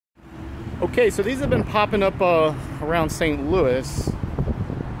Okay, so these have been popping up around St. Louis.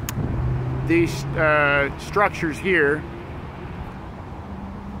 These structures here.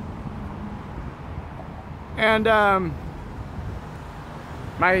 And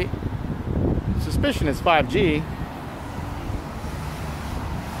my suspicion is 5G.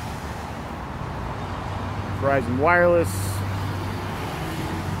 Verizon Wireless.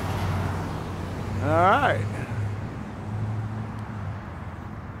 All right.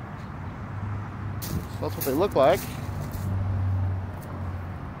 So that's what they look like.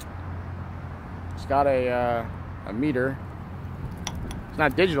 It's got a meter. It's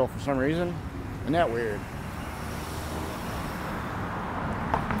not digital for some reason. Isn't that weird?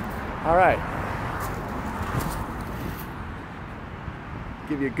 All right.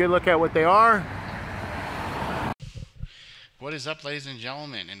 Give you a good look at what they are. What is up, ladies and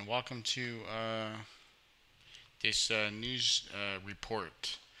gentlemen, and welcome to this news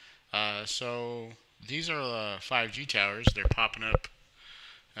report. So these are 5G towers. They're popping up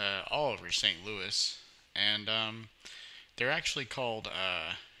all over St. Louis, and they're actually called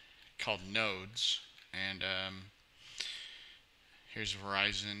nodes. And here's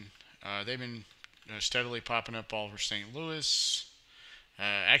Verizon. They've been steadily popping up all over St. Louis.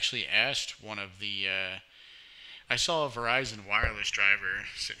 Actually asked one of the I saw a Verizon Wireless driver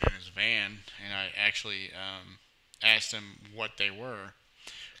sitting in his van, and I actually asked him what they were,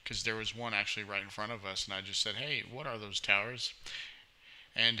 because there was one actually right in front of us, and I just said, hey, what are those towers?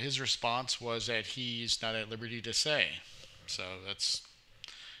 And his response was that he's not at liberty to say. So that's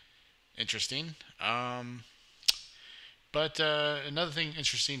interesting. But another thing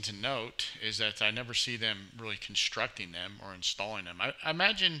interesting to note is that I never see them really constructing them or installing them. I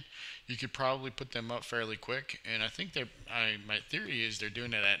imagine you could probably put them up fairly quick, and I think my theory is they're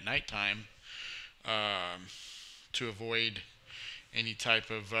doing it at nighttime to avoid any type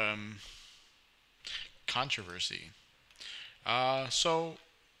of controversy. So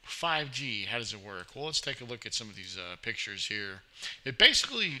 5G, how does it work? Well, let's take a look at some of these pictures here. It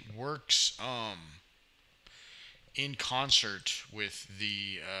basically works in concert with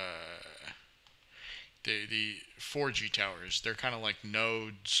the 4G towers. They're kind of like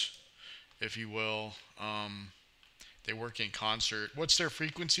nodes, if you will. They work in concert. What's their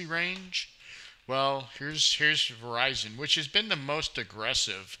frequency range? Well, here's Verizon, which has been the most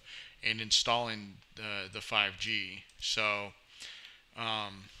aggressive in installing the 5G. So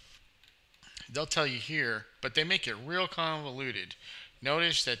they'll tell you here, but they make it real convoluted.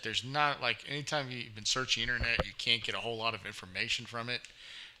 Notice that there's not, like, anytime you've been searching the internet, you can't get a whole lot of information from it.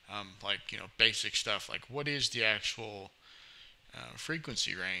 Like, basic stuff like what is the actual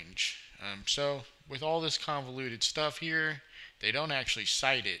frequency range. So with all this convoluted stuff here, they don't actually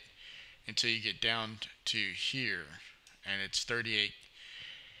cite it until you get down to here, and it's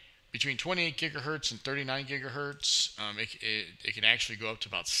between 28 gigahertz and 39 gigahertz. It can actually go up to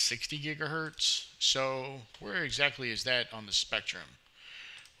about 60 gigahertz. So where exactly is that on the spectrum?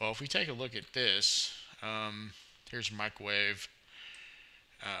 Well, if we take a look at this, here's microwave.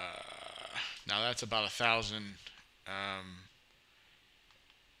 Now that's about 1,000.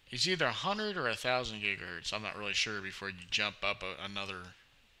 It's either 100 or 1,000 gigahertz. I'm not really sure before you jump up another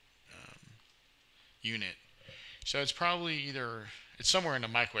unit. So it's probably it's somewhere in the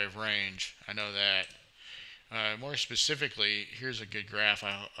microwave range. I know that. More specifically, here's a good graph.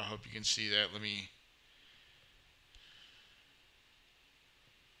 I hope you can see that. Let me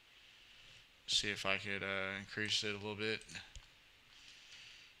see if I could increase it a little bit.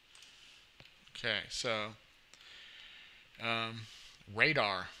 Okay, so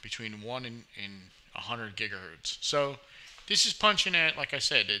radar between 1 and 100 gigahertz. So this is punching at, like I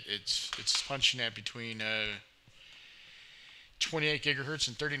said, it's punching at between 28 gigahertz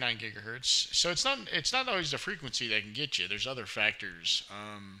and 39 gigahertz. So it's not always the frequency that can get you. There's other factors.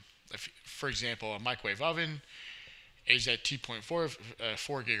 For example, a microwave oven is at 2.4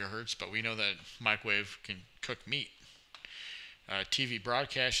 gigahertz, but we know that microwave can cook meat. TV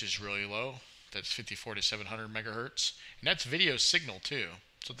broadcast is really low. That's 54 to 700 megahertz, and that's video signal too.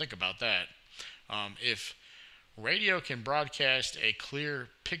 So think about that. If radio can broadcast a clear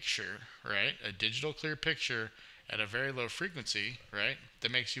picture, right, a digital clear picture at a very low frequency, right,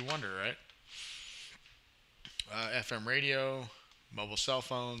 that makes you wonder, right? FM radio, mobile cell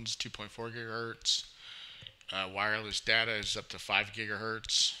phones, 2.4 gigahertz. Wireless data is up to 5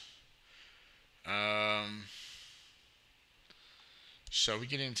 gigahertz. So we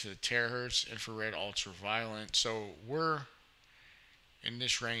get into the terahertz, infrared, ultraviolet. So we're in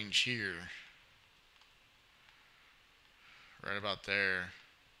this range here, right about there.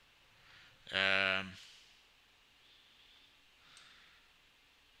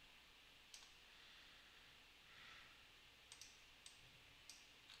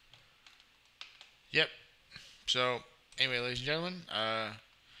 So anyway, ladies and gentlemen,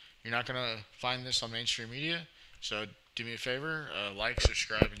 you're not gonna find this on mainstream media. So do me a favor, like,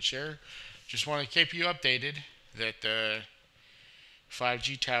 subscribe, and share. Just want to keep you updated that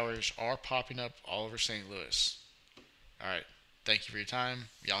 5G towers are popping up all over St. Louis. All right. Thank you for your time.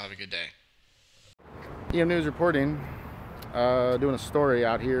 Y'all have a good day. EM News reporting, doing a story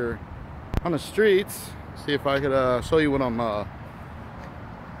out here on the streets. See if I could show you what I'm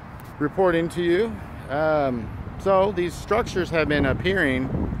reporting to you. So these structures have been appearing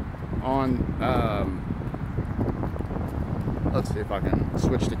on, let's see if I can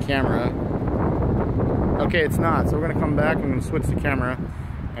switch the camera. Okay, it's not, so we're gonna come back. I'm gonna switch the camera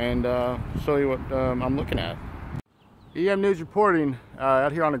and show you what I'm looking at. EM News reporting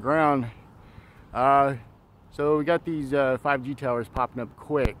out here on the ground. So we got these 5G towers popping up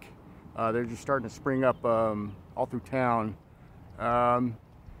quick. They're just starting to spring up all through town.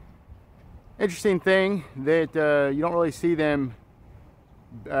 Interesting thing that you don't really see them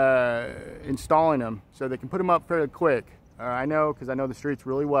installing them, so they can put them up fairly quick. I know, because I know the streets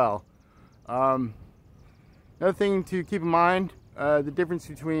really well. Another thing to keep in mind, the difference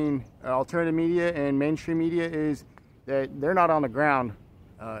between alternative media and mainstream media is that they're not on the ground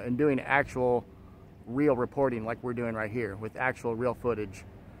and doing actual real reporting like we're doing right here with actual real footage.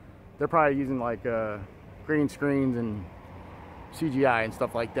 They're probably using like green screens and CGI and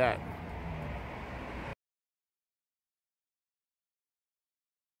stuff like that.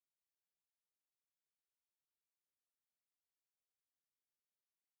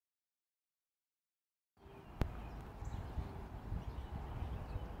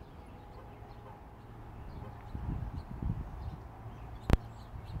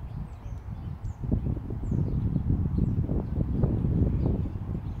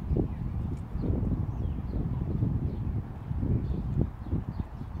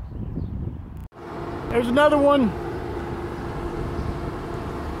 There's another one.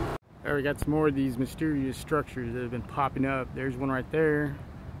 There, we got some more of these mysterious structures that have been popping up. There's one right there.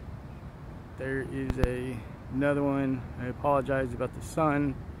 There is another one. I apologize about the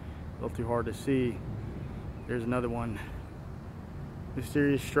sun. A little too hard to see. There's another one.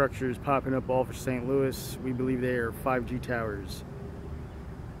 Mysterious structures popping up all over St. Louis. We believe they are 5G towers.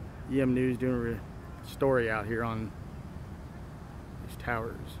 EM News doing a story out here on these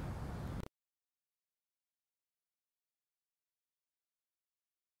towers.